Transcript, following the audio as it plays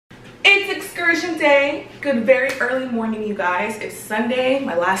excursion day. Good very early morning, you guys. It's Sunday,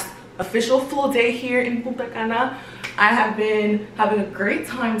 my last official full day here in Punta Cana. I have been having a great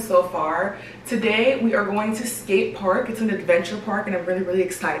time so far. Today we are going to skate park. It's an adventure park and I'm really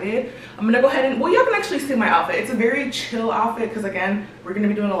excited. I'm gonna go ahead and, well, y'all can actually see my outfit. It's a very chill outfit because again, we're gonna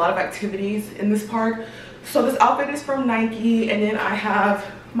be doing a lot of activities in this park. So this outfit is from Nike, and then I have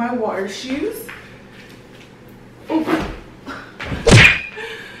my water shoes. Ooh.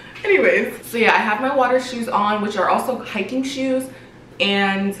 Anyways, so yeah, I have my water shoes on, which are also hiking shoes.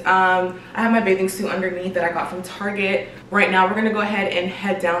 And I have my bathing suit underneath that I got from Target. Right now we're gonna go ahead and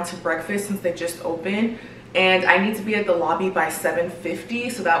head down to breakfast since they just opened. And I need to be at the lobby by 7:50,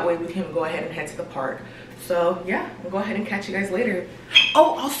 so that way we can go ahead and head to the park. So yeah, we'll go ahead and catch you guys later.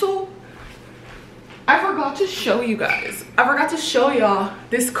 Oh, also, I forgot to show you guys. I forgot to show y'all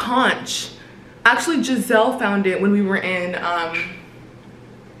this conch. Actually, Giselle found it when we were in,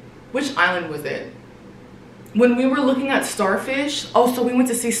 which island was it? When we were looking at starfish. Oh, so we went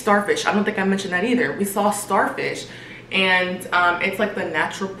to see starfish. I don't think I mentioned that either. We saw starfish, and it's like the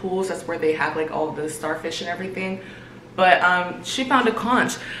natural pools. That's where they have like all the starfish and everything. But she found a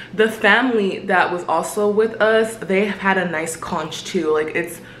conch. The family that was also with us, they have had a nice conch too. Like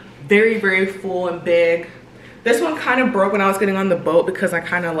it's very full and big. This one kind of broke when I was getting on the boat because I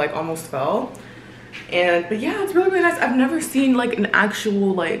kind of like almost fell. But yeah, it's really nice. I've never seen like an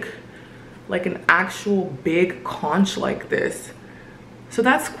actual like an actual big conch like this, so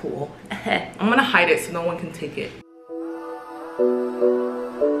that's cool. I'm gonna hide it so no one can take it.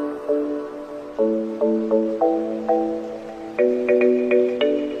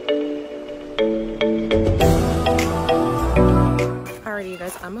 Alrighty, you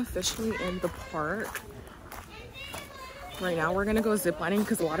guys, I'm officially in the park right now. We're gonna go ziplining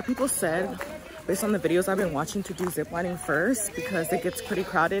because a lot of people said, based on the videos I've been watching, to do ziplining first because it gets pretty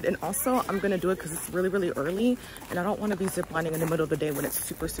crowded. And also I'm gonna do it because it's really early and I don't want to be ziplining in the middle of the day when it's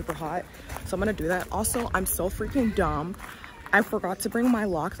super hot. So I'm gonna do that. Also, I'm so freaking dumb. I forgot to bring my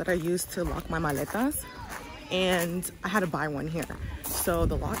lock that I use to lock my maletas, and I had to buy one here. So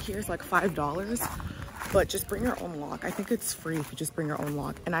the lock here is like $5, but just bring your own lock. I think it's free if you just bring your own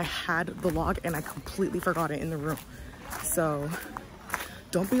lock. And I had the lock and I completely forgot it in the room. So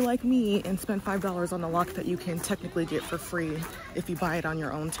don't be like me and spend $5 on a lock that you can technically get for free if you buy it on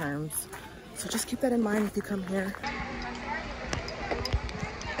your own terms. So just keep that in mind if you come here.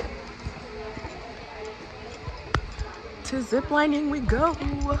 To ziplining we go.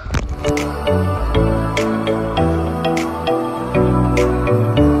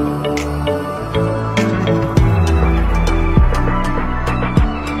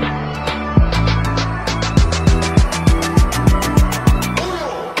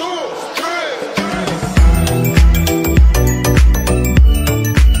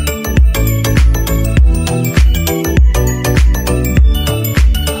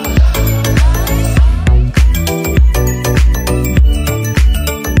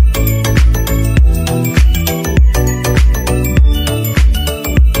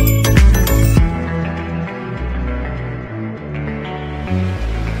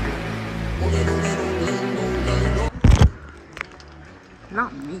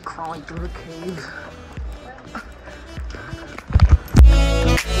 Not me crawling through a cave.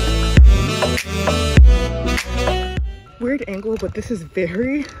 Weird angle, but this is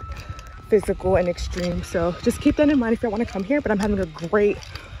very physical and extreme. So just keep that in mind if you want to come here. But I'm having a great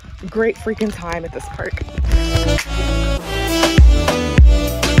freaking time at this park.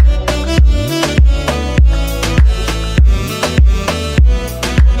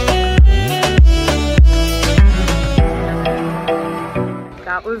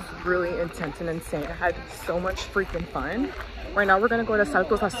 That was really intense and insane. I had so much freaking fun. Right now we're gonna go to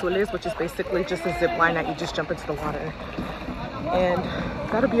Saltos Azules, which is basically just a zip line that you just jump into the water. And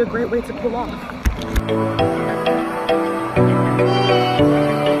that'll be a great way to cool off.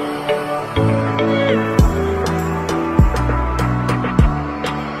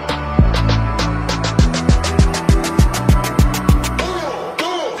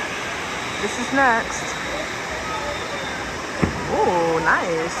 This is next. Oh,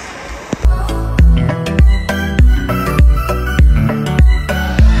 nice.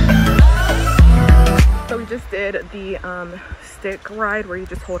 So we just did the stick ride where you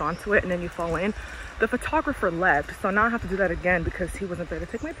just hold on to it and then you fall in. The photographer left, so now I have to do that again because he wasn't there to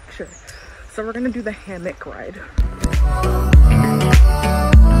take my picture. So we're gonna do the hammock ride.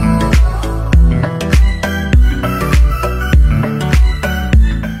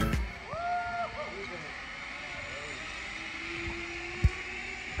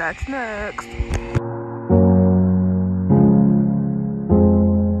 That's next.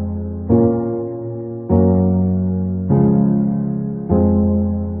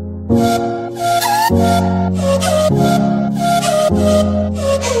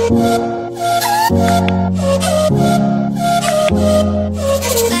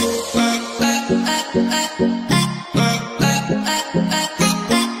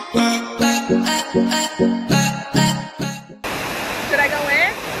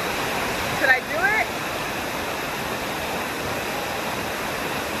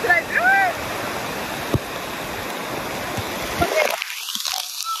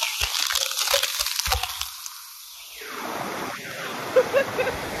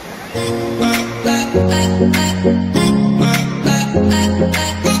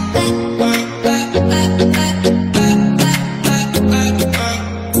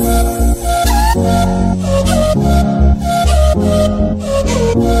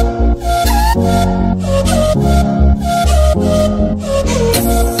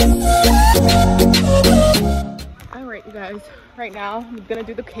 Right now I'm gonna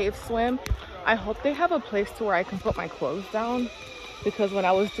do the cave swim. I hope they have a place to where I can put my clothes down, because when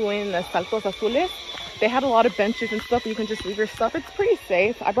I was doing the saltos azules, they had a lot of benches and stuff. You can just leave your stuff. It's pretty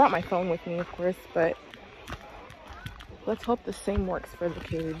safe. I brought my phone with me, of course, but let's hope the same works for the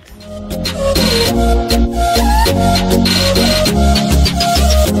caves.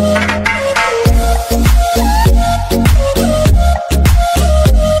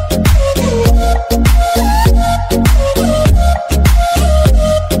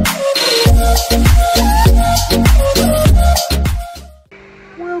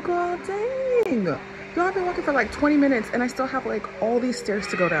 Y'all, I've been walking for like 20 minutes and I still have like all these stairs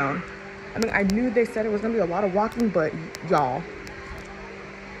to go down. I mean, I knew they said it was gonna be a lot of walking, but y'all,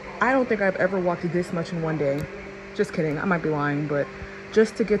 I don't think I've ever walked this much in one day. Just kidding, I might be lying, but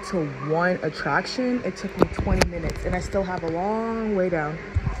just to get to one attraction, it took me 20 minutes and I still have a long way down.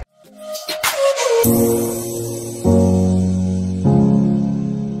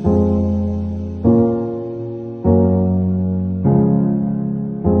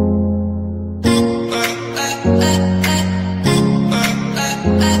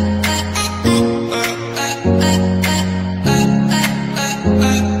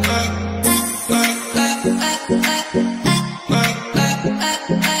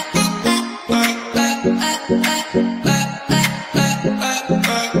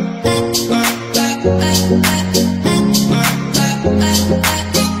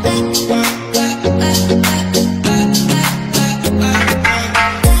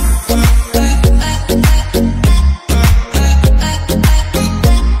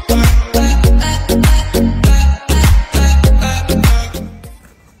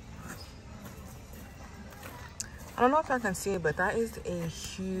 I don't know if I can see it, but that is a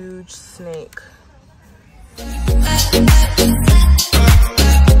huge snake.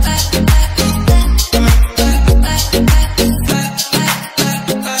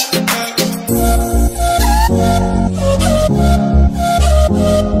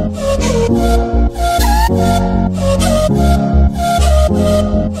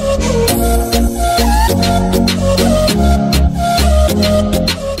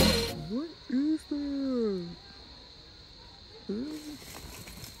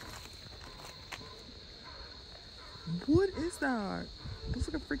 What is that?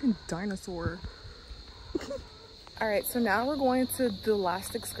 Looks like a freaking dinosaur. All right, so now we're going to the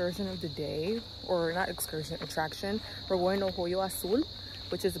last excursion of the day, or not excursion, attraction. We're going to Hoyo Azul,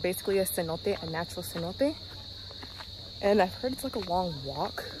 which is basically a cenote, a natural cenote. And I've heard it's like a long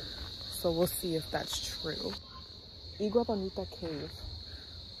walk, so we'll see if that's true. Igua Bonita Cave.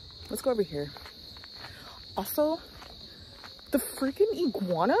 Let's go over here. Also, the freaking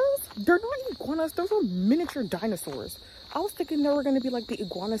iguanas? They're not iguanas, those are miniature dinosaurs. I was thinking they were gonna be like the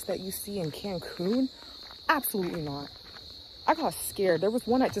iguanas that you see in Cancun. Absolutely not. I got scared. There was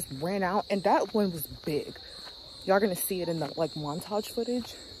one that just ran out and that one was big. Y'all gonna see it in the like montage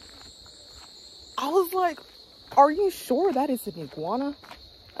footage. I was like, are you sure that is an iguana?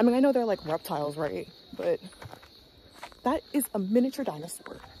 I mean, I know they're like reptiles, right? But that is a miniature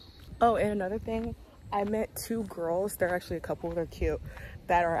dinosaur. Oh, and another thing, I met two girls, they're actually a couple, they're cute,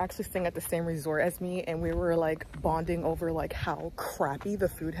 that are actually staying at the same resort as me, and we were like bonding over like how crappy the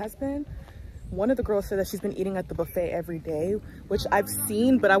food has been. One of the girls said that she's been eating at the buffet every day, which I've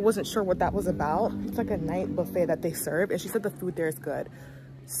seen, but I wasn't sure what that was about. It's like a night buffet that they serve, and she said the food there is good.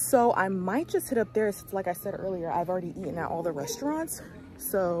 So I might just hit up there, since like I said earlier, I've already eaten at all the restaurants.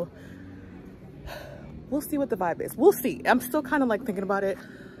 So we'll see what the vibe is. We'll see. I'm still kind of like thinking about it.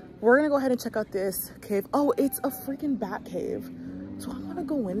 We're gonna go ahead and check out this cave. Oh, it's a freaking bat cave. So I'm gonna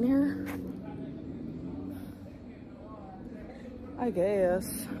go in there. I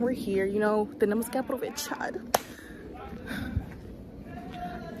guess. We're here, you know, tenemos que aprovechar.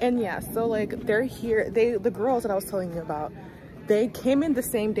 And yeah, so like they're here. The girls that I was telling you about, they came in the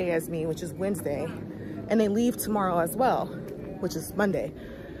same day as me, which is Wednesday, and they leave tomorrow as well, which is Monday.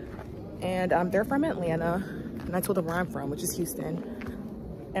 And they're from Atlanta, and I told them where I'm from, which is Houston.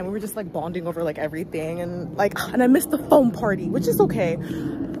 And we were just like bonding over like everything, and I missed the foam party, which is okay.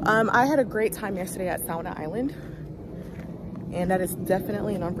 I had a great time yesterday at Sauna Island, and that is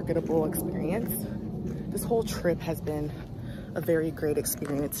definitely an unforgettable experience. This whole trip has been a very great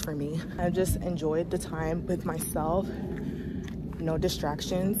experience for me. I just enjoyed the time with myself, no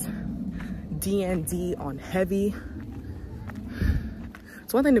distractions, D&D on heavy.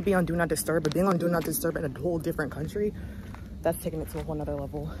 It's one thing to be on Do Not Disturb, but being on Do Not Disturb in a whole different country, that's taking it to a whole nother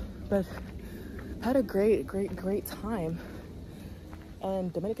level. But had a great time.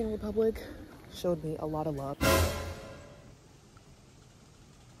 And Dominican Republic showed me a lot of love.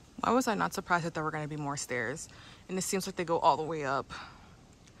 Why was I not surprised that there were going to be more stairs? And it seems like they go all the way up.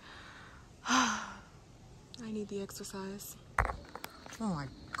 I need the exercise. Oh my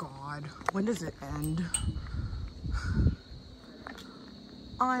God, when does it end?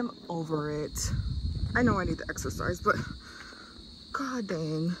 I'm over it. I know I need the exercise, but God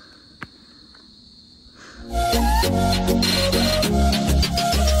dang.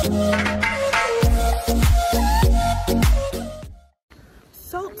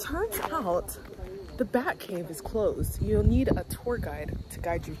 So turns out the Bat Cave is closed. You'll need a tour guide to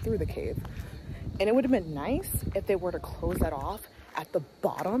guide you through the cave. And it would have been nice if they were to close that off at the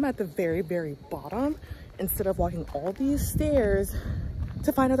bottom, at the very bottom, instead of walking all these stairs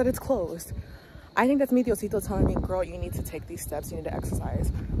to find out that it's closed. I think that's mi Diosito telling me, girl, you need to take these steps, you need to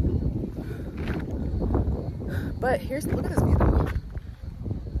exercise. But look at this view though.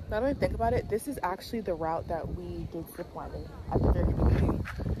 Now that I think about it, this is actually the route that we did ziplining at the very beginning,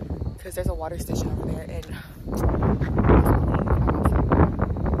 because there's a water station over there, and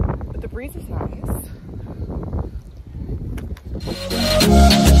but the breeze is nice.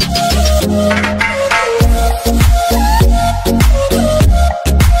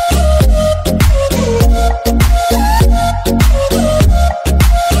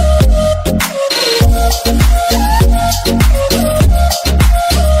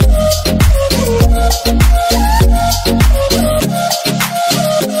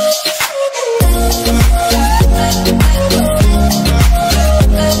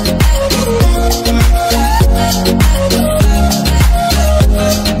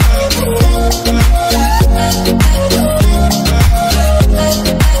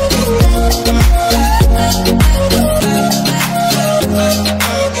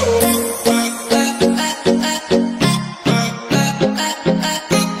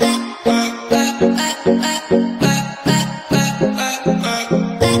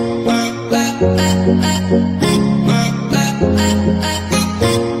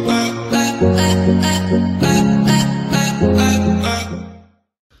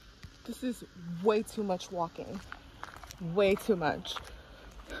 This is way too much walking. Way too much.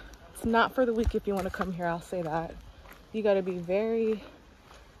 It's not for the weak if you want to come here, I'll say that. You got to be very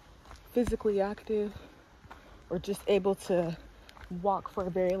physically active or just able to walk for a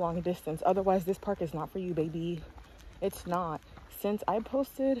very long distance. Otherwise, this park is not for you, baby. It's not. Since I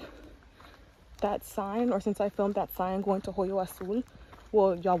posted that sign, or since I filmed that sign going to Hoyo Azul,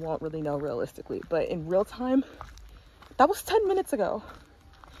 well, y'all won't really know realistically, but in real time, that was 10 minutes ago.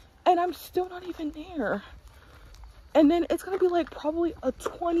 And I'm still not even there. And then it's gonna be like probably a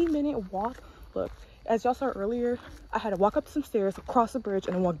 20-minute walk. Look, as y'all saw earlier, I had to walk up some stairs, cross a bridge,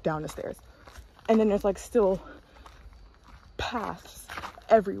 and then walk down the stairs. And then there's like still paths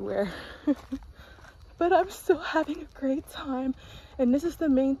everywhere. But I'm still having a great time. And this is the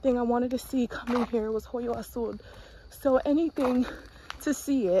main thing I wanted to see coming here was Hoyo Azul. So anything to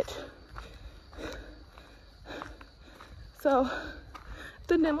see it. So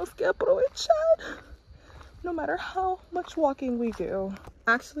tenemos que aprovechar no matter how much walking we do.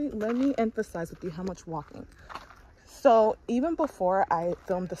 Actually, let me emphasize with you how much walking. So even before I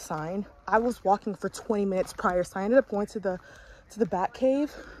filmed the sign, I was walking for 20 minutes prior. So I ended up going to the Bat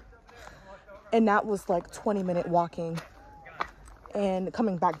Cave, and that was like 20-minute walking and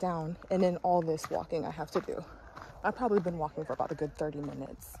coming back down, and then all this walking I have to do. I've probably been walking for about a good 30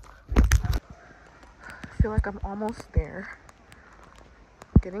 minutes. I feel like I'm almost there.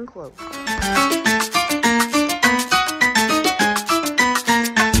 Getting close.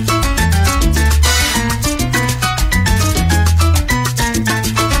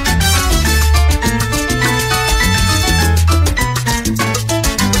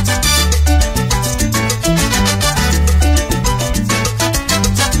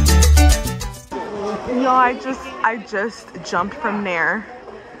 I just jumped from there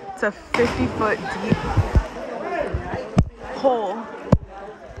to 50-foot deep hole.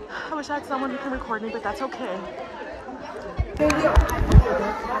 I wish I had someone who can record me, but that's okay.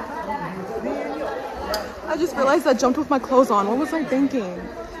 I just realized I jumped with my clothes on. What was I thinking?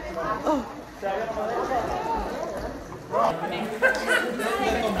 Oh.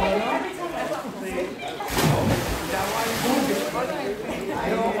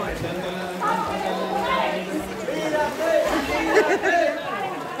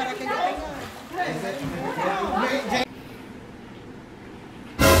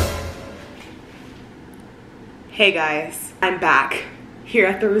 Hey guys, I'm back. here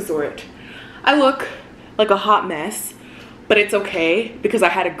at the resort. I look like a hot mess, but it's okay because I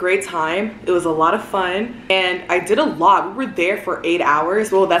had a great time. It was a lot of fun and I did a lot. We were there for 8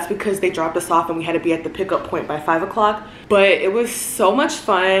 hours. Well, that's because they dropped us off and we had to be at the pickup point by 5 o'clock. But it was so much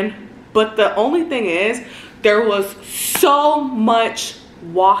fun. But the only thing is, there was so much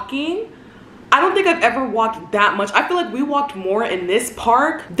walking. I don't think I've ever walked that much. I feel like we walked more in this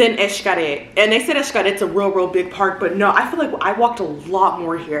park than Xcaret. And they said Xcaret's a real big park, but no, I feel like I walked a lot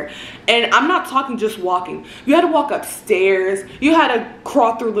more here. And I'm not talking just walking. You had to walk upstairs. You had to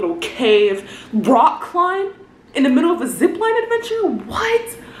crawl through a little cave, rock climb in the middle of a zip line adventure.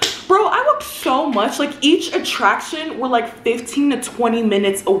 What? Bro, I walked so much. Like each attraction were like 15 to 20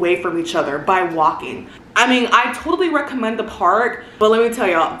 minutes away from each other by walking. I mean, I totally recommend the park, but let me tell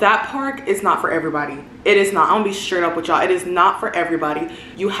y'all, that park is not for everybody. It is not. I'm gonna be straight up with y'all. It is not for everybody.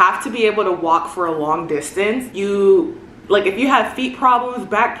 You have to be able to walk for a long distance. Like if you have feet problems,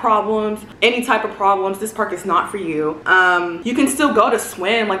 back problems, any type of problems, this park is not for you. You can still go to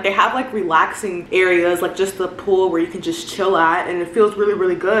swim. Like they have like relaxing areas, like just the pool where you can just chill at and it feels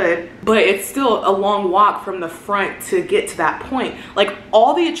really good. But it's still a long walk from the front to get to that point. Like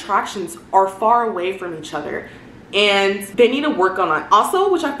all the attractions are far away from each other. And they need to work on it.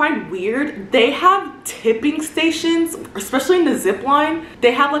 Also, which I find weird, they have tipping stations, especially in the zip line.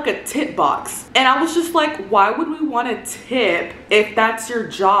 They have like a tip box. And I was just like, why would we want to tip if that's your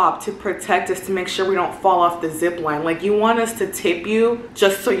job to protect us, to make sure we don't fall off the zip line? Like you want us to tip you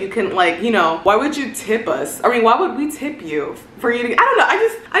just so you can, like, you know, why would you tip us? I mean, why would we tip you? For you to, I don't know, I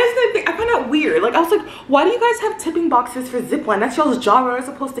just didn't think, I found that weird. Like I was like, why do you guys have tipping boxes for zipline? That's y'all's job. We're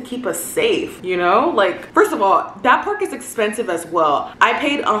supposed to keep us safe, you know? Like, first of all, that park is expensive as well. I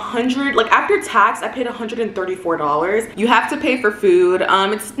paid like after tax, I paid $134. You have to pay for food.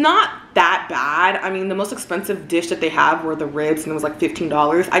 It's not that bad. I mean, the most expensive dish that they have were the ribs and it was like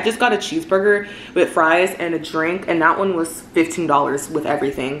 $15. I just got a cheeseburger with fries and a drink and that one was $15 with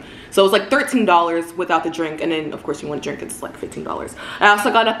everything. So it was like $13 without the drink, and then of course you want a drink, it's like $15. I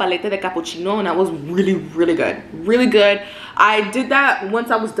also got a paleta de cappuccino and that was really good. Really good. I did that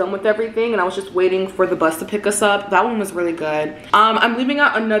once I was done with everything and I was just waiting for the bus to pick us up. That one was really good. I'm leaving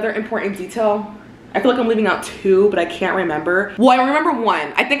out another important detail. I feel like I'm leaving out two, but I can't remember. Well, I remember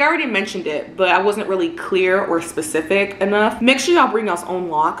one. I think I already mentioned it, but I wasn't really clear or specific enough. Make sure y'all bring y'all's own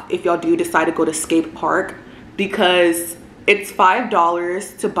lock if y'all do decide to go to Skate Park, because it's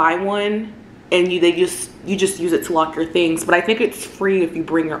 $5 to buy one and you just use it to lock your things, but I think it's free if you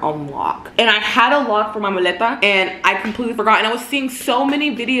bring your own lock. And I had a lock for my maleta and I completely forgot, and I was seeing so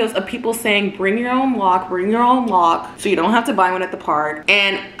many videos of people saying bring your own lock, so you don't have to buy one at the park,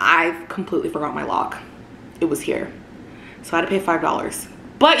 and I completely forgot my lock. It was here, so I had to pay $5,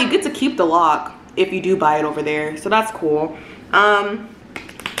 but you get to keep the lock if you do buy it over there, so that's cool.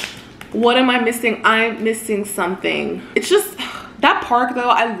 What am I missing? I'm missing something. It's just that park though,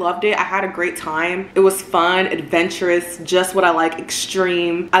 I loved it. I had a great time. It was fun, adventurous, just what I like,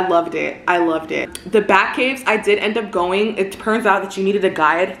 extreme. I loved it. I loved it. The bat caves, I did end up going. It turns out that you needed a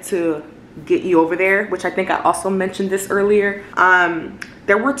guide to get you over there, which I think I also mentioned this earlier.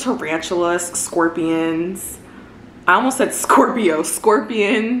 There were tarantulas, scorpions. I almost said Scorpio,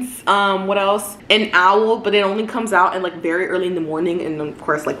 scorpions. What else? An owl, but it only comes out in like very early in the morning and of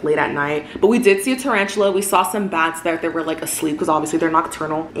course like late at night. But we did see a tarantula. We saw some bats there that were like asleep because obviously they're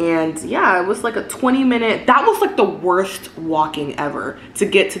nocturnal. And yeah, it was like a 20-minute, that was like the worst walking ever to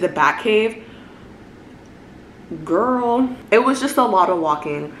get to the bat cave. Girl, it was just a lot of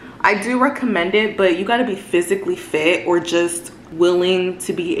walking. I do recommend it, but you gotta be physically fit or just willing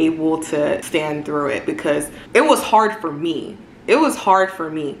to be able to stand through it, because it was hard for me. It was hard for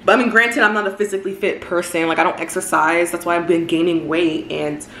me. But I mean, granted, I'm not a physically fit person. Like I don't exercise. That's why I've been gaining weight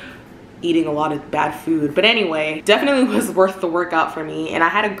and eating a lot of bad food. But anyway, definitely was worth the workout for me. And I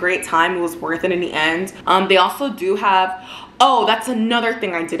had a great time. It was worth it in the end. They also do have, oh, that's another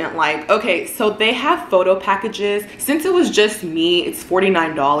thing I didn't like. Okay, so they have photo packages. Since it was just me, it's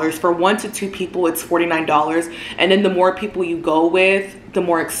 $49. For 1 to 2 people, it's $49. And then the more people you go with, the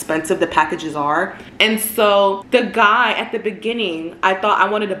more expensive the packages are. And so the guy at the beginning, I thought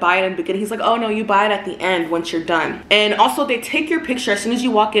I wanted to buy it in the beginning. He's like, oh no, you buy it at the end once you're done. And also they take your picture. As soon as you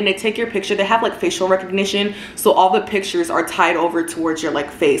walk in, they take your picture. They have like facial recognition. So all the pictures are tied over towards your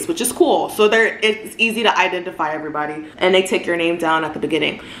like face, which is cool. So it's easy to identify everybody. And they take your name down at the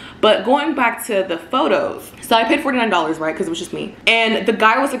beginning. But going back to the photos, so I paid $49, right? Because it was just me. And the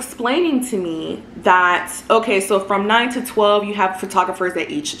guy was explaining to me that, okay, so from 9 to 12, you have photographers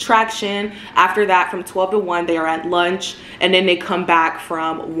at each attraction. After that, from 12 to 1, they are at lunch. And then they come back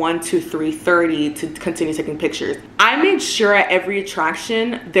from 1 to 3:30 to continue taking pictures. I made sure at every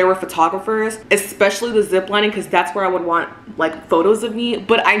attraction there were photographers, especially the zip lining, because that's where I would want like photos of me.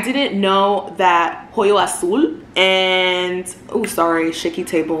 But I didn't know that Hoyo Azul and, oh sorry, shaky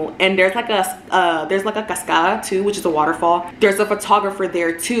table, and there's like a cascada too, which is a waterfall. There's a photographer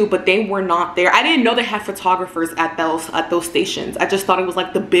there too, but they were not there. I didn't know they had photographers at those stations. I just thought it was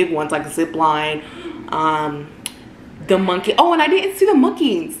like the big ones, like zip line, the monkey. Oh, and I didn't see the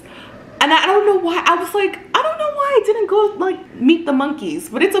monkeys. And I don't know why. I was like, I don't know why I didn't go like meet the monkeys,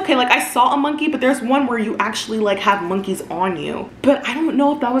 but it's okay. Like I saw a monkey, but there's one where you actually like have monkeys on you. But I don't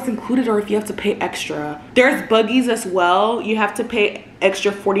know if that was included or if you have to pay extra. There's buggies as well. You have to pay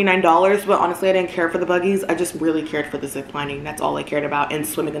extra $49, but honestly, I didn't care for the buggies. I just really cared for the zip lining. That's all I cared about, and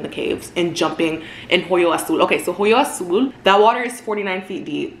swimming in the caves and jumping in Hoyo Azul. Okay, so Hoyo Azul, that water is 49 feet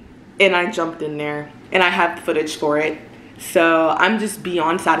deep, and I jumped in there, and I have footage for it. So I'm just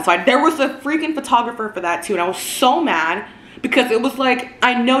beyond satisfied. There was a freaking photographer for that too, and I was so mad because it was like,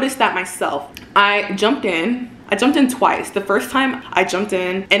 I noticed that myself. I jumped in twice. The first time I jumped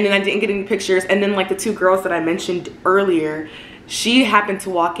in and then I didn't get any pictures, and then like the two girls that I mentioned earlier, she happened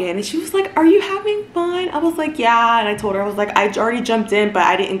to walk in and she was like, are you having fun? I was like, yeah. And I told her, I was like, I already jumped in, but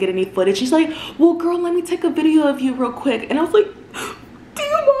I didn't get any footage. She's like, well girl, let me take a video of you real quick. And I was like, do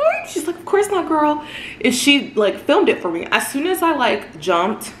you mind? She's like, of course not, girl. And she like filmed it for me. As soon as I like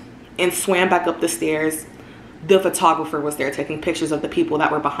jumped and swam back up the stairs, the photographer was there taking pictures of the people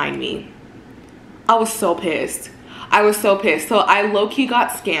that were behind me. I was so pissed. I was so pissed. So I low-key got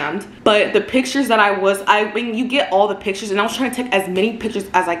scammed, but the pictures that I mean, you get all the pictures, and I was trying to take as many pictures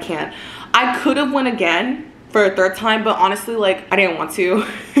as I can. I could have went again for a third time, but honestly, like, I didn't want to.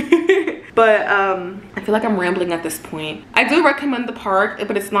 But I feel like I'm rambling at this point. I do recommend the park,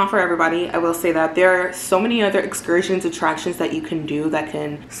 but it's not for everybody. I will say that there are so many other excursions, attractions that you can do that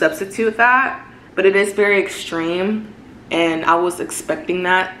can substitute that, but it is very extreme, and I was expecting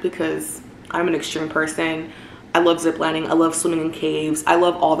that because I'm an extreme person. I love ziplining, I love swimming in caves, I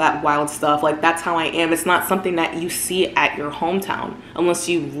love all that wild stuff. Like, that's how I am. It's not something that you see at your hometown unless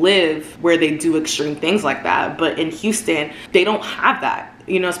you live where they do extreme things like that. But in Houston, they don't have that.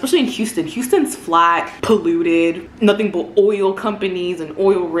 You know, especially in Houston. Houston's flat, polluted, nothing but oil companies and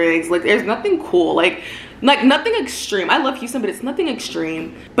oil rigs. Like, there's nothing cool. Like nothing extreme. I love Houston, but it's nothing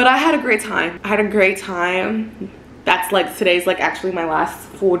extreme. But I had a great time. I had a great time. That's like, today's like actually my last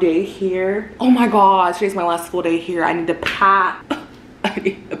full day here. Oh my gosh, today's my last full day here. I need to pack. I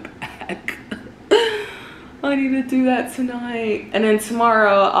need to pack. I need to do that tonight. And then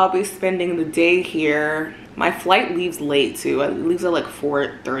tomorrow I'll be spending the day here. My flight leaves late too. It leaves at like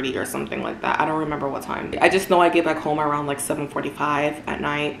 4:30 or something like that. I don't remember what time. I just know I get back home around like 7:45 at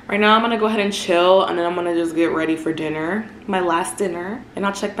night. Right now I'm gonna go ahead and chill, and then I'm gonna just get ready for dinner, my last dinner, and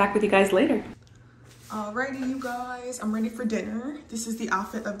I'll check back with you guys later. Alrighty, you guys, I'm ready for dinner. This is the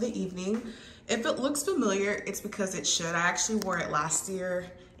outfit of the evening. If it looks familiar, it's because it should. I actually wore it last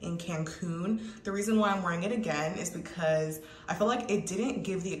year in Cancun. The reason why I'm wearing it again is because I feel like it didn't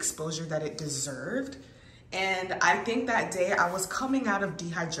give the exposure that it deserved. And I think that day I was coming out of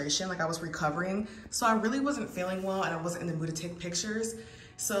dehydration, like I was recovering. So I really wasn't feeling well, and I wasn't in the mood to take pictures.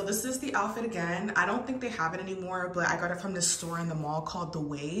 So this is the outfit again. I don't think they have it anymore, but I got it from this store in the mall called The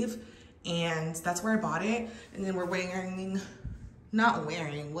Wave. And that's where I bought it. And then we're wearing,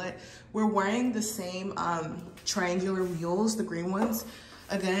 we're wearing the same triangular wheels, the green ones.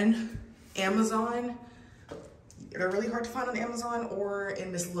 Again, Amazon. They're really hard to find on Amazon or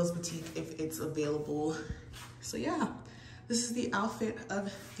in Miss Lila's boutique if it's available. So yeah, this is the outfit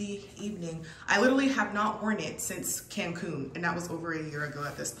of the evening. I literally have not worn it since Cancun, and that was over a year ago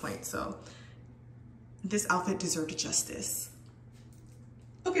at this point. So this outfit deserved justice.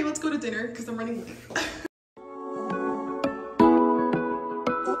 Okay, let's go to dinner because I'm running late.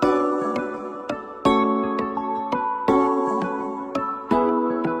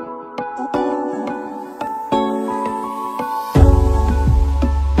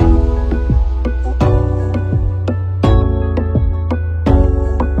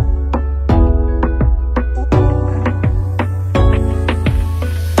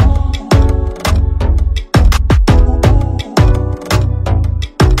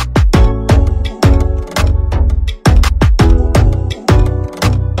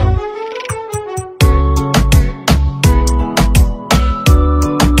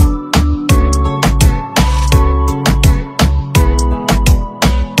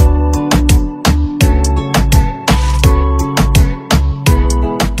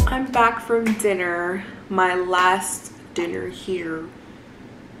 back from dinner, my last dinner here.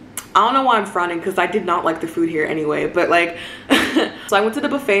 I don't know why I'm frowning because I did not like the food here anyway, but like so I went to the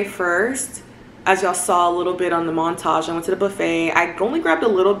buffet first. As y'all saw a little bit on the montage, I went to the buffet. I only grabbed a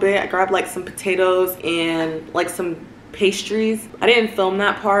little bit. I grabbed like some potatoes and like some pastries. I didn't film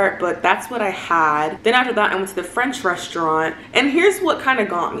that part, but that's what I had. Then after that, I went to the French restaurant, and here's what kind of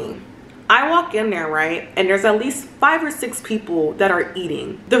got me. I walk in there, right, and there's at least 5 or 6 people that are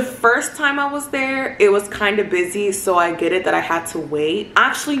eating. The first time I was there, it was kind of busy, so I get it that I had to wait.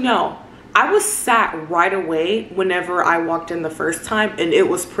 Actually, no. I was sat right away whenever I walked in the first time, and it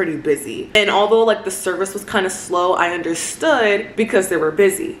was pretty busy. And although like the service was kind of slow, I understood because they were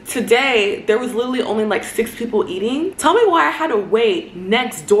busy. Today, there was literally only like 6 people eating. Tell me why I had to wait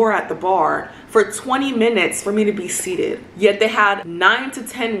next door at the bar for 20 minutes for me to be seated. Yet they had 9 to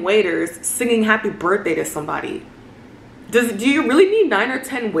 10 waiters singing happy birthday to somebody. Do you really need 9 or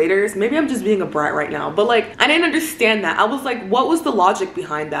 10 waiters? Maybe I'm just being a brat right now, but like I didn't understand that. I was like, what was the logic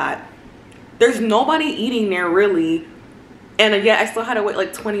behind that? There's nobody eating there really, and yet I still had to wait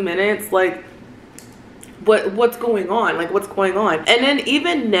like 20 minutes. Like, what's going on? Like, what's going on? And then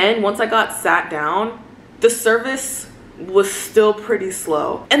even then, once I got sat down, the service was still pretty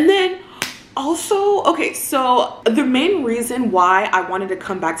slow. And then also, okay, so the main reason why I wanted to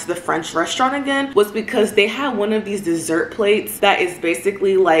come back to the French restaurant again was because they had one of these dessert plates that is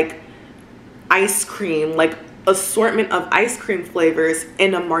basically like ice cream, like assortment of ice cream flavors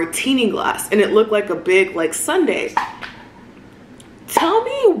in a martini glass, and it looked like a big like sundae. Tell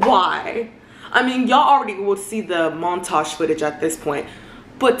me why. I mean, y'all already will see the montage footage at this point,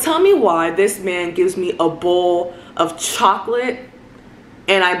 but tell me why this man gives me a bowl of chocolate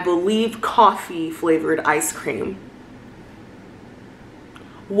and I believe coffee flavored ice cream.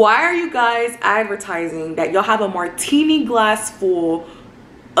 Why are you guys advertising that y'all have a martini glass full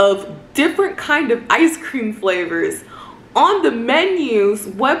of different kind of ice cream flavors on the menu's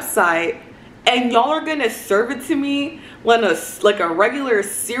website, and y'all are gonna serve it to me like a regular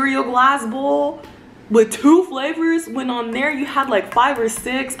cereal glass bowl with 2 flavors, when on there you had like 5 or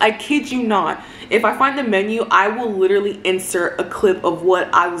 6? I kid you not. If I find the menu, I will literally insert a clip of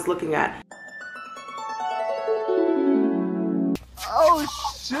what I was looking at. Oh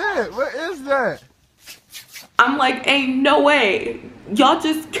shit, what is that? I'm like, ain't no way. Y'all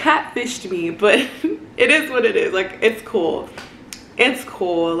just catfished me, but it is what it is. Like, it's cool. It's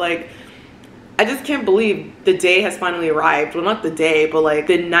cool. Like, I just can't believe the day has finally arrived. Well, not the day, but like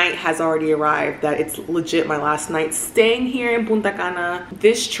the night has already arrived, that it's legit my last night staying here in Punta Cana.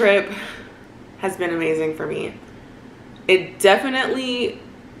 This trip has been amazing for me. It definitely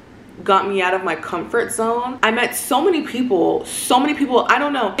got me out of my comfort zone. I met so many people, I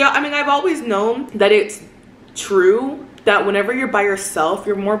don't know. Yeah, I mean, I've always known that it's true that whenever you're by yourself,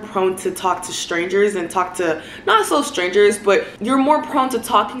 you're more prone to talk to strangers and talk to, not so strangers, but you're more prone to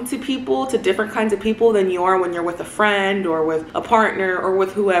talking to people, to different kinds of people, than you are when you're with a friend or with a partner or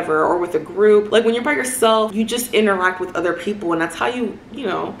with whoever or with a group. Like when you're by yourself, you just interact with other people, and that's how you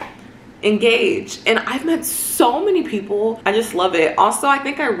know, engage. And I've met so many people. I just love it. Also, I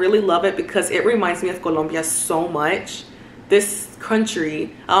think I really love it because it reminds me of Colombia so much. This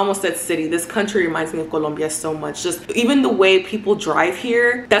country, I almost said city, this country reminds me of Colombia so much. Just even the way people drive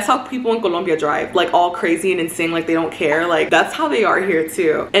here, that's how people in Colombia drive, like all crazy and insane, like they don't care. Like that's how they are here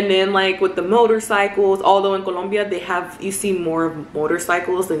too. And then like with the motorcycles, although in Colombia they have, you see more of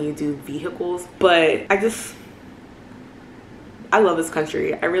motorcycles than you do vehicles, but I love this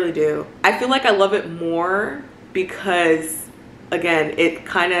country. I really do. I feel like I love it more because, again, it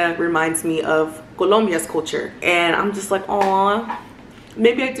kind of reminds me of Colombia's culture. And I'm just like, aw,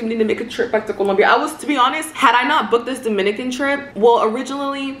 maybe I do need to make a trip back to Colombia. I was, to be honest, had I not booked this Dominican trip, well,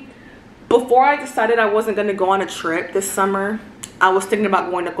 originally, before I decided I wasn't going to go on a trip this summer, I was thinking about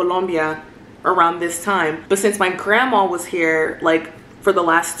going to Colombia around this time. But since my grandma was here, like, for the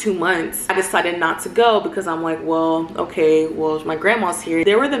last 2 months, I decided not to go because I'm like, well, okay, well, my grandma's here.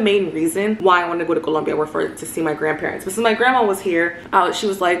 They were the main reason why I wanted to go to Colombia, were to see my grandparents. But since my grandma was here, she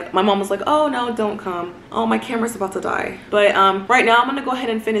was like, my mom was like, oh no, don't come. Oh, my camera's about to die. But right now I'm gonna go ahead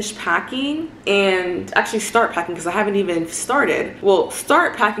and finish packing, and actually start packing because I haven't even started. Well,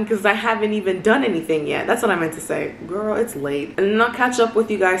 start packing because I haven't even done anything yet. That's what I meant to say. Girl, it's late. And then I'll catch up with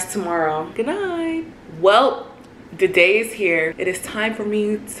you guys tomorrow. Good night. Well, the day is here. It is time for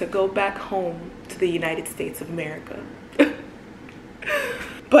me to go back home to the United States of America.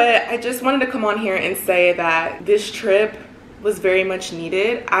 But I just wanted to come on here and say that this trip was very much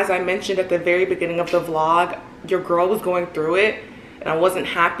needed. As I mentioned at the very beginning of the vlog, your girl was going through it and I wasn't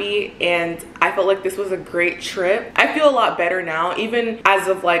happy, and I felt like this was a great trip. I feel a lot better now, even as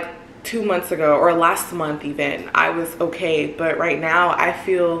of like 2 months ago or last month even, I was okay. But right now I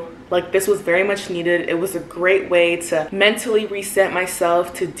feel like this was very much needed. It was a great way to mentally reset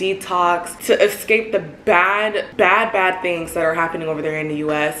myself, to detox, to escape the bad things that are happening over there in the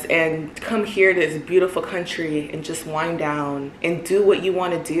US, and come here to this beautiful country and just wind down and do what you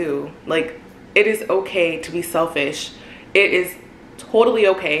want to do. Like, it is okay to be selfish. It is totally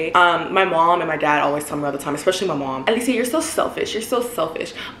okay. My mom and my dad always tell me all the time, especially my mom, Alicia, you're so selfish. You're so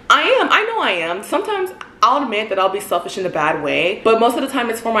selfish. I know I am. Sometimes I'll admit that I'll be selfish in a bad way, but most of the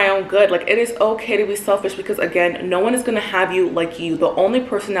time it's for my own good. Like, it is okay to be selfish because, again, no one is going to have you like you. The only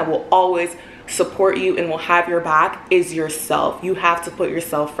person that will always support you and will have your back is yourself. You have to put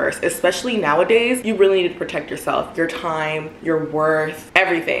yourself first, especially nowadays. You really need to protect yourself, your time, your worth,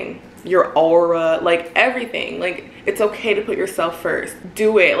 everything, your aura, like everything. Like, it's okay to put yourself first.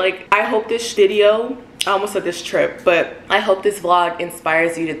 Do it. Like, I hope this video, I almost said this trip, but I hope this vlog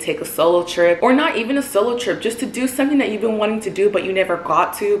inspires you to take a solo trip, or not even a solo trip, just to do something that you've been wanting to do but you never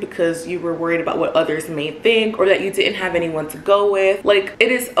got to because you were worried about what others may think, or that you didn't have anyone to go with. Like,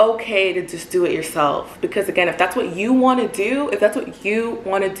 it is okay to just do it yourself, because again, if that's what you want to do,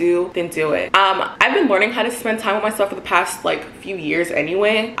 then do it. I've been learning how to spend time with myself for the past like few years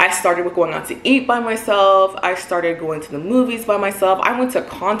anyway. I started with going out to eat by myself. I started going to the movies by myself. I went to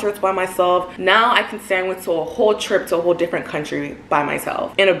concerts by myself. Now I can say I went to a whole trip to a whole different country by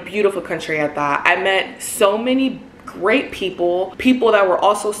myself, in a beautiful country at that. I met so many great people that were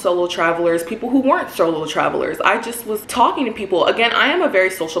also solo travelers, people who weren't solo travelers. I just was talking to people. Again, I am a very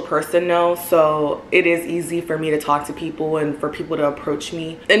social person now, so it is easy for me to talk to people and for people to approach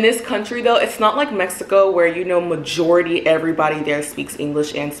me. In this country though, it's not like Mexico where, you know, majority everybody there speaks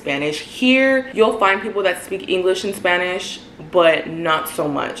English and Spanish. Here you'll find people that speak English and Spanish, but not so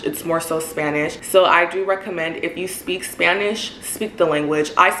much. It's more so Spanish. So I do recommend, if you speak Spanish, speak the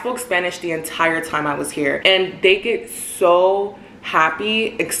language. I spoke Spanish the entire time I was here, and they get so happy,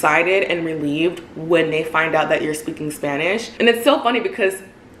 excited, and relieved when they find out that you're speaking Spanish. And it's so funny because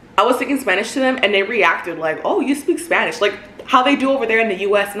I was speaking Spanish to them and they reacted like, oh, you speak Spanish, like how they do over there in the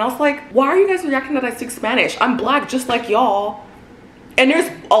US. And I was like, why are you guys reacting that I speak Spanish? I'm black just like y'all. And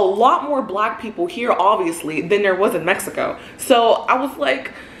there's a lot more black people here, obviously, than there was in Mexico. So I was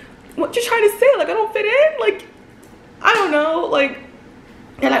like, what you trying to say? Like, I don't fit in? Like, I don't know. Like,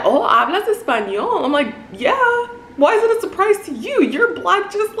 they're like, oh, hablas español. I'm like, yeah. Why is it a surprise to you? You're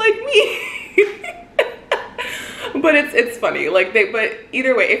black just like me. But it's funny. Like, but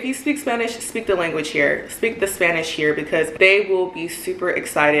either way, if you speak Spanish, speak the language here. Speak the Spanish here, because they will be super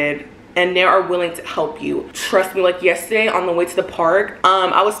excited and they are willing to help you. Trust me. Like, yesterday on the way to the park,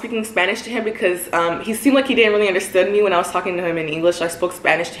 I was speaking Spanish to him because he seemed like he didn't really understand me when I was talking to him in English. I spoke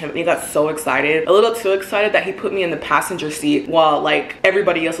Spanish to him and he got so excited, a little too excited, that he put me in the passenger seat while like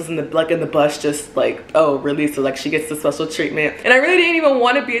everybody else was in the bus, just like, oh really, so like she gets the special treatment. And I really didn't even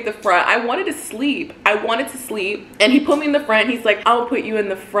want to be at the front. I wanted to sleep. And he put me in the front. He's like, I'll put you in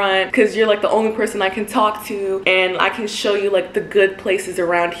the front because you're like the only person I can talk to and I can show you like the good places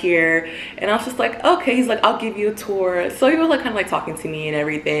around here. And I was just like, okay. He's like, I'll give you a tour. So he was like kind of like talking to me and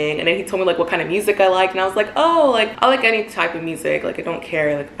everything. And then he told me like what kind of music I like, and I was like, oh, like I like any type of music. Like, I don't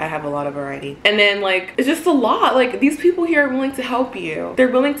care. Like, I have a lot of variety. And then like, it's just a lot. Like, these people here are willing to help you.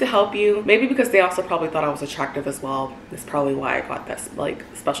 They're willing to help you. Maybe because they also probably thought I was attractive as well. That's probably why I got that like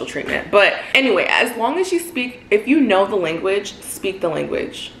special treatment. But anyway, as long as you speak, if you know the language, speak the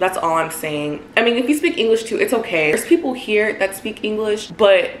language. That's all I'm saying. I mean, if you speak English too, it's okay. There's people here that speak English,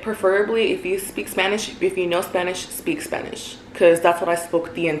 but preferably if you speak Spanish, if you know Spanish, speak Spanish, because that's what I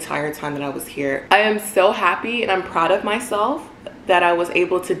spoke the entire time that I was here. I am so happy and I'm proud of myself that I was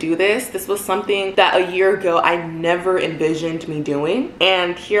able to do this. This was something that a year ago I never envisioned me doing,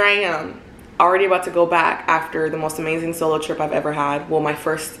 and here I am, already about to go back after the most amazing solo trip I've ever had. Well, my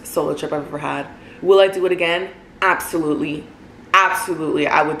first solo trip I've ever had. Will I do it again? Absolutely. Absolutely,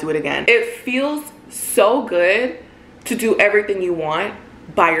 I would do it again. It feels so good to do everything you want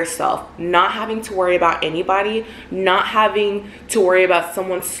by yourself, not having to worry about anybody, not having to worry about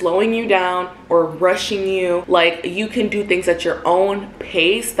someone slowing you down or rushing you. Like, you can do things at your own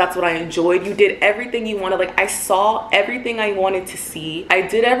pace. That's what I enjoyed. You did everything you wanted. Like, I saw everything I wanted to see. I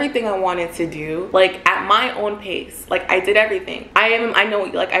did everything I wanted to do, like at my own pace. Like, I did everything. I know,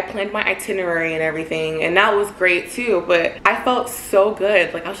 like, I planned my itinerary and everything, and that was great too, but I felt so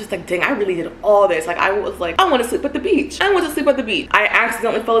good. Like, I was just like, dang, I really did all this. Like, I was like, I want to sleep at the beach. I want to sleep at the beach. I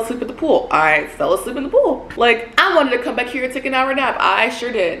accidentally fell asleep at the pool. I fell asleep in the pool. Like, I wanted to come back here and take an hour nap. I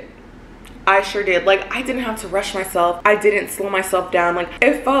sure did. I sure did. Like, I didn't have to rush myself. I didn't slow myself down. Like,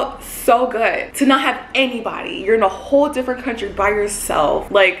 it felt so good to not have anybody. You're in a whole different country by yourself.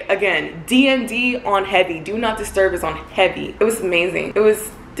 Like, again, DND on heavy. Do not disturb is on heavy. It was amazing.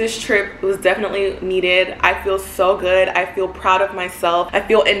 This trip was definitely needed. I feel so good. I feel proud of myself. I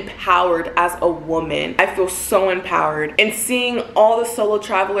feel empowered as a woman. I feel so empowered. And seeing all the solo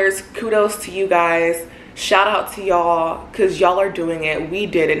travelers, kudos to you guys. Shout out to y'all, because y'all are doing it. We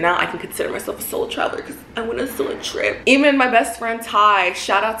did it. Now I can consider myself a solo traveler because I went on a solo trip. Even my best friend Ty,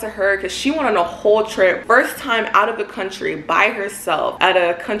 shout out to her, because she went on a whole trip. First time out of the country by herself at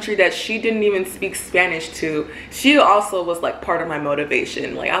a country that she didn't even speak Spanish to. She also was like part of my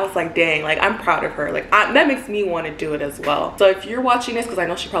motivation. Like, I was like, dang, like, I'm proud of her. Like, that makes me want to do it as well. So if you're watching this, because I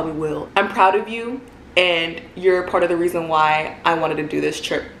know she probably will, I'm proud of you, and you're part of the reason why I wanted to do this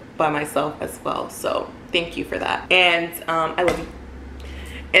trip by myself as well. So thank you for that. And I love you.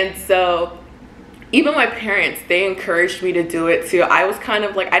 And so even my parents, they encouraged me to do it too. I was kind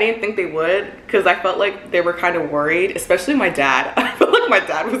of like, I didn't think they would, because I felt like they were kind of worried, especially my dad. I feel like my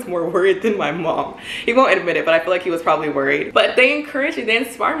dad was more worried than my mom. He won't admit it, but I feel like he was probably worried. But they encouraged me, they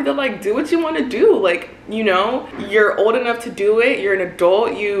inspired me. They're like, do what you want to do. Like, you know, you're old enough to do it. You're an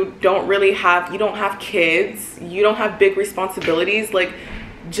adult. You don't have kids. You don't have big responsibilities. Like,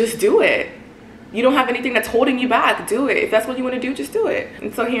 just do it. You don't have anything that's holding you back. Do it. If that's what you want to do, just do it.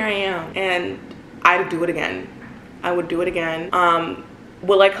 And so here I am, and I'd do it again. I would do it again.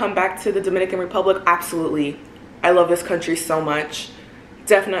 Will I come back to the Dominican Republic? Absolutely. I love this country so much.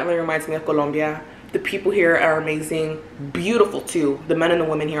 Definitely reminds me of Colombia. The people here are amazing, beautiful too. The men and the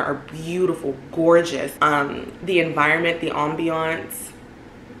women here are beautiful, gorgeous. The environment, the ambiance,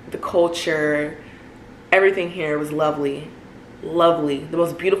 the culture, everything here was lovely. Lovely. The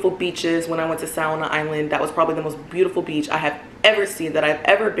most beautiful beaches. When I went to Saona Island, that was probably the most beautiful beach I have ever seen, that I've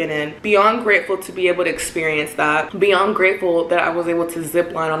ever been in. Beyond grateful to be able to experience that. Beyond grateful that I was able to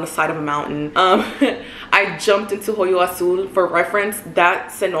zip line on the side of a mountain. I jumped into Hoyo Azul. For reference,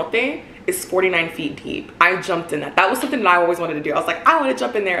 that cenote is 49 feet deep. I jumped in that. That was something that I always wanted to do. I was like, I want to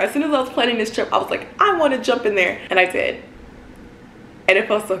jump in there. As soon as I was planning this trip, I was like, I want to jump in there, and I did, and it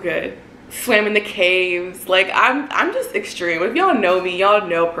felt so good. Swam in the caves. Like, I'm just extreme. If y'all know me, y'all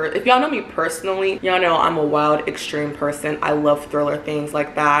know, if y'all know me personally, y'all know I'm a wild, extreme person. I love thriller things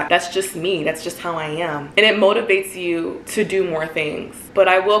like that. That's just me. That's just how I am. And it motivates you to do more things. But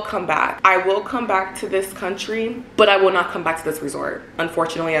I will come back. I will come back to this country, but I will not come back to this resort.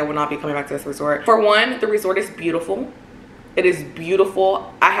 Unfortunately, I will not be coming back to this resort. For one, the resort is beautiful. It is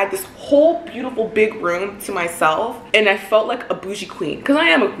beautiful. I had this whole beautiful big room to myself, and I felt like a bougie queen, because I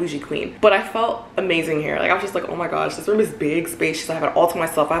am a bougie queen, but I felt amazing here. Like, I was just like, oh my gosh, this room is big, spacious. I have it all to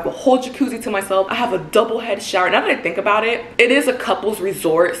myself. I have a whole jacuzzi to myself. I have a double head shower. Now that I think about it, it is a couple's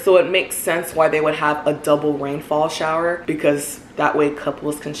resort, so it makes sense why they would have a double rainfall shower, because that way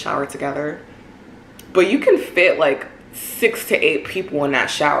couples can shower together. But you can fit like 6 to 8 people in that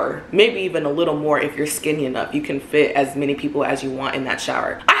shower, maybe even a little more. If you're skinny enough, you can fit as many people as you want in that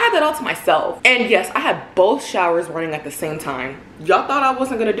shower. I had that all to myself, and yes, I had both showers running at the same time. Y'all thought I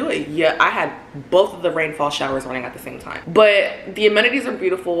wasn't gonna do it. Yeah, I had both of the rainfall showers running at the same time. But the amenities are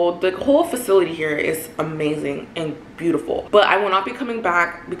beautiful. The whole facility here is amazing and beautiful. But I will not be coming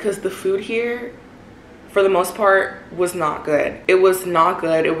back, because the food here, for the most part, was not good. It was not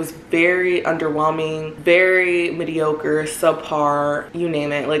good. It was very underwhelming, very mediocre, subpar, you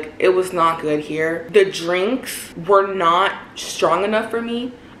name it. Like, it was not good here. The drinks were not strong enough for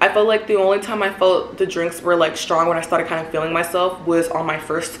me. I felt like the only time I felt the drinks were like strong, when I started kind of feeling myself, was on my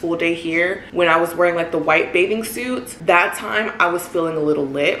first full day here, when I was wearing like the white bathing suits. That time I was feeling a little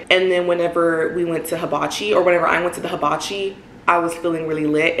lit. And then whenever we went to hibachi, or whenever I went to the hibachi, I was feeling really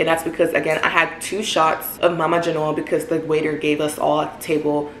lit. And that's because, again, I had 2 shots of Mama Genoa, because the waiter gave us all at the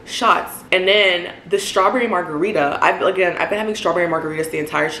table shots. And then the strawberry margarita, I've been having strawberry margaritas the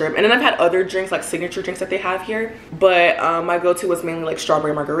entire trip, and then I've had other drinks, like signature drinks that they have here, but my go-to was mainly like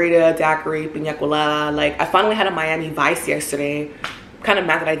strawberry margarita, daiquiri, piña colada. Like, I finally had a Miami Vice yesterday. Kind of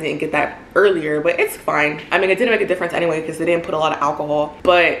mad that I didn't get that earlier, but it's fine. I mean, it didn't make a difference anyway, because they didn't put a lot of alcohol.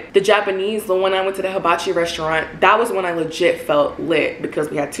 But the Japanese, the one I went to the hibachi restaurant, that was when I legit felt lit,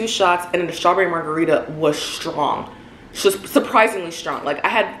 because we had 2 shots, and then the strawberry margarita was strong. Just surprisingly strong. Like, I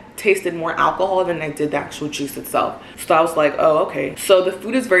had tasted more alcohol than I did the actual juice itself. So I was like, oh, okay. So the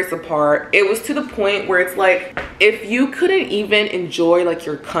food is very subpar. It was to the point where it's like, if you couldn't even enjoy like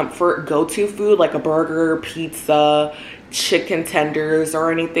your comfort go-to food, like a burger, pizza, chicken tenders,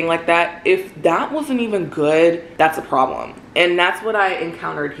 or anything like that, if that wasn't even good, that's a problem. And that's what I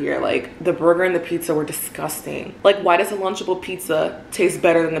encountered here. Like, the burger and the pizza were disgusting. Like, why does a Lunchable pizza taste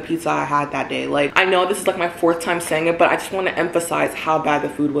better than the pizza I had that day? Like, I know this is like my 4th time saying it, but I just want to emphasize how bad the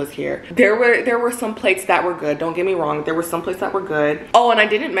food was here. There were some plates that were good. Don't get me wrong. There were some plates that were good. Oh, and I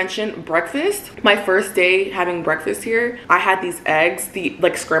didn't mention breakfast. My first day having breakfast here, I had these eggs, the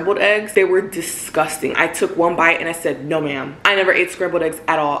like scrambled eggs. They were disgusting. I took one bite and I said, no ma'am. I never ate scrambled eggs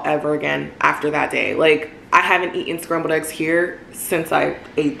at all ever again after that day. Like, I haven't eaten scrambled eggs here since I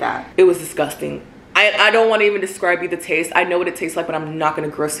ate that. It was disgusting. I don't want to even describe you the taste. I know what it tastes like, but I'm not going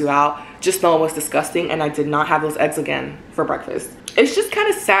to gross you out. Just know it was disgusting, and I did not have those eggs again for breakfast. It's just kind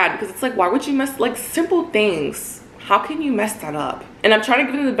of sad because it's like, why would you mess, like, simple things? How can you mess that up? And I'm trying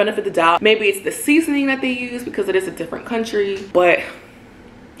to give them the benefit of the doubt. Maybe it's the seasoning that they use because it is a different country, but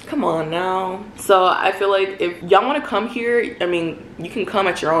come on now. So I feel like if y'all want to come here, I mean, you can come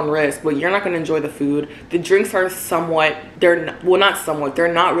at your own risk, but you're not going to enjoy the food. The drinks are somewhat, they're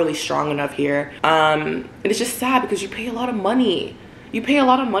not really strong enough here. And it's just sad because you pay a lot of money. You pay a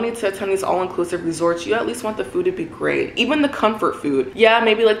lot of money to attend these all-inclusive resorts. You at least want the food to be great. Even the comfort food. Yeah,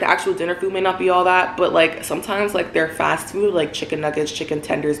 maybe like the actual dinner food may not be all that, but like sometimes like their fast food, like chicken nuggets, chicken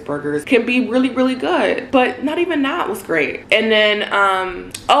tenders, burgers, can be really, really good. But not even that was great. And then,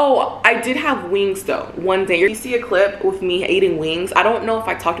 oh, I did have wings though. One day, you see a clip with me eating wings. I don't know if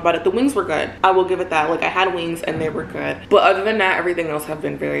I talked about it. The wings were good. I will give it that. Like, I had wings and they were good. But other than that, everything else has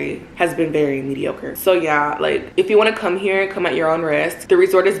been very mediocre. So yeah, like if you want to come here and come at your own risk, the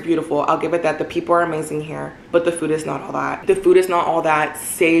resort is beautiful. I'll give it that. The people are amazing here, but the food is not all that. The food is not all that.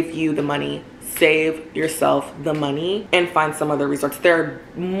 Save you the money. Save yourself the money and find some other resorts. There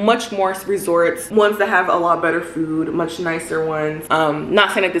are much more resorts, ones that have a lot better food, much nicer ones.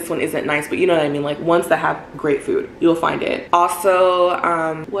 Not saying that this one isn't nice, but you know what I mean, like ones that have great food. You'll find it. Also,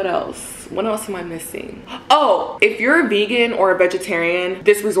 what else am I missing? Oh, if you're a vegan or a vegetarian,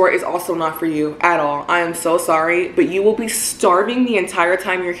 this resort is also not for you at all. I am so sorry, but you will be starving the entire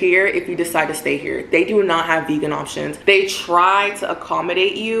time you're here if you decide to stay here. They do not have vegan options. They try to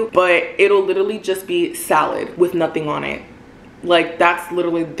accommodate you, but it'll literally just be salad with nothing on it. Like, that's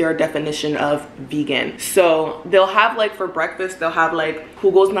literally their definition of vegan. So they'll have, like, for breakfast, they'll have like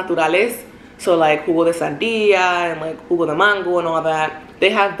jugos naturales. So like jugo de sandía and like jugo de mango and all that. They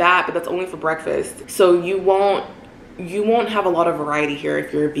have that, but that's only for breakfast. So you won't have a lot of variety here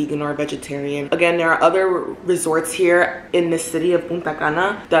if you're a vegan or a vegetarian. Again, there are other resorts here in the city of Punta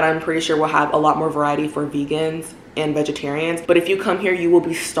Cana that I'm pretty sure will have a lot more variety for vegans and vegetarians. But if you come here, you will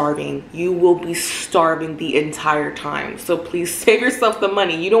be starving. You will be starving the entire time. So please save yourself the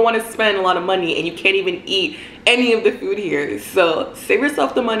money. You don't want to spend a lot of money and you can't even eat any of the food here. So save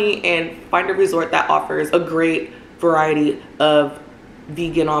yourself the money and find a resort that offers a great variety of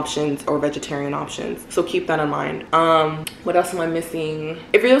vegan options or vegetarian options. So keep that in mind. What else am I missing?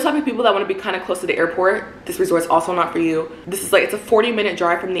 If you're those type of people that want to be kind of close to the airport, this resort is also not for you. This is like, it's a 40-minute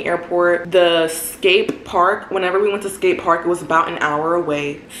drive from the airport. The skate park, whenever we went to skate park, it was about an hour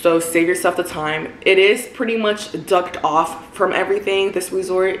away. So save yourself the time. It is pretty much ducked off from everything, this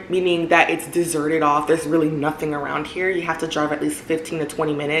resort, meaning that it's deserted off. There's really nothing around here. You have to drive at least 15 to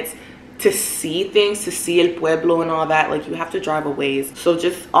 20 minutes to see things, to see el pueblo and all that. Like, you have to drive a ways. So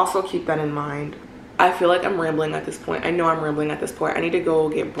just also keep that in mind. I feel like I'm rambling at this point. I know I'm rambling at this point. I need to go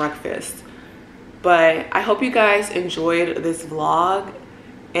get breakfast. But I hope you guys enjoyed this vlog,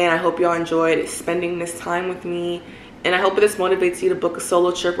 and I hope y'all enjoyed spending this time with me. And I hope this motivates you to book a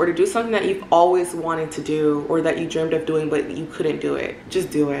solo trip or to do something that you've always wanted to do or that you dreamed of doing but you couldn't do it. Just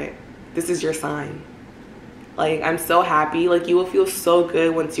do it. This is your sign. Like, I'm so happy. Like, you will feel so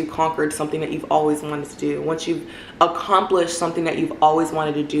good once you conquered something that you've always wanted to do. Once you've accomplished something that you've always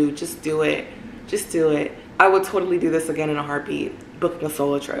wanted to do, just do it. Just do it. I would totally do this again in a heartbeat, booking a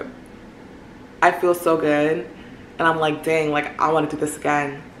solo trip. I feel so good. And I'm like, dang, like, I want to do this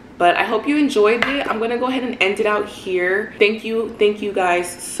again. But I hope you enjoyed it. I'm going to go ahead and end it out here. Thank you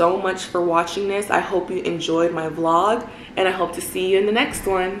guys so much for watching this. I hope you enjoyed my vlog. And I hope to see you in the next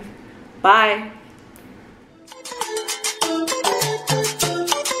one. Bye.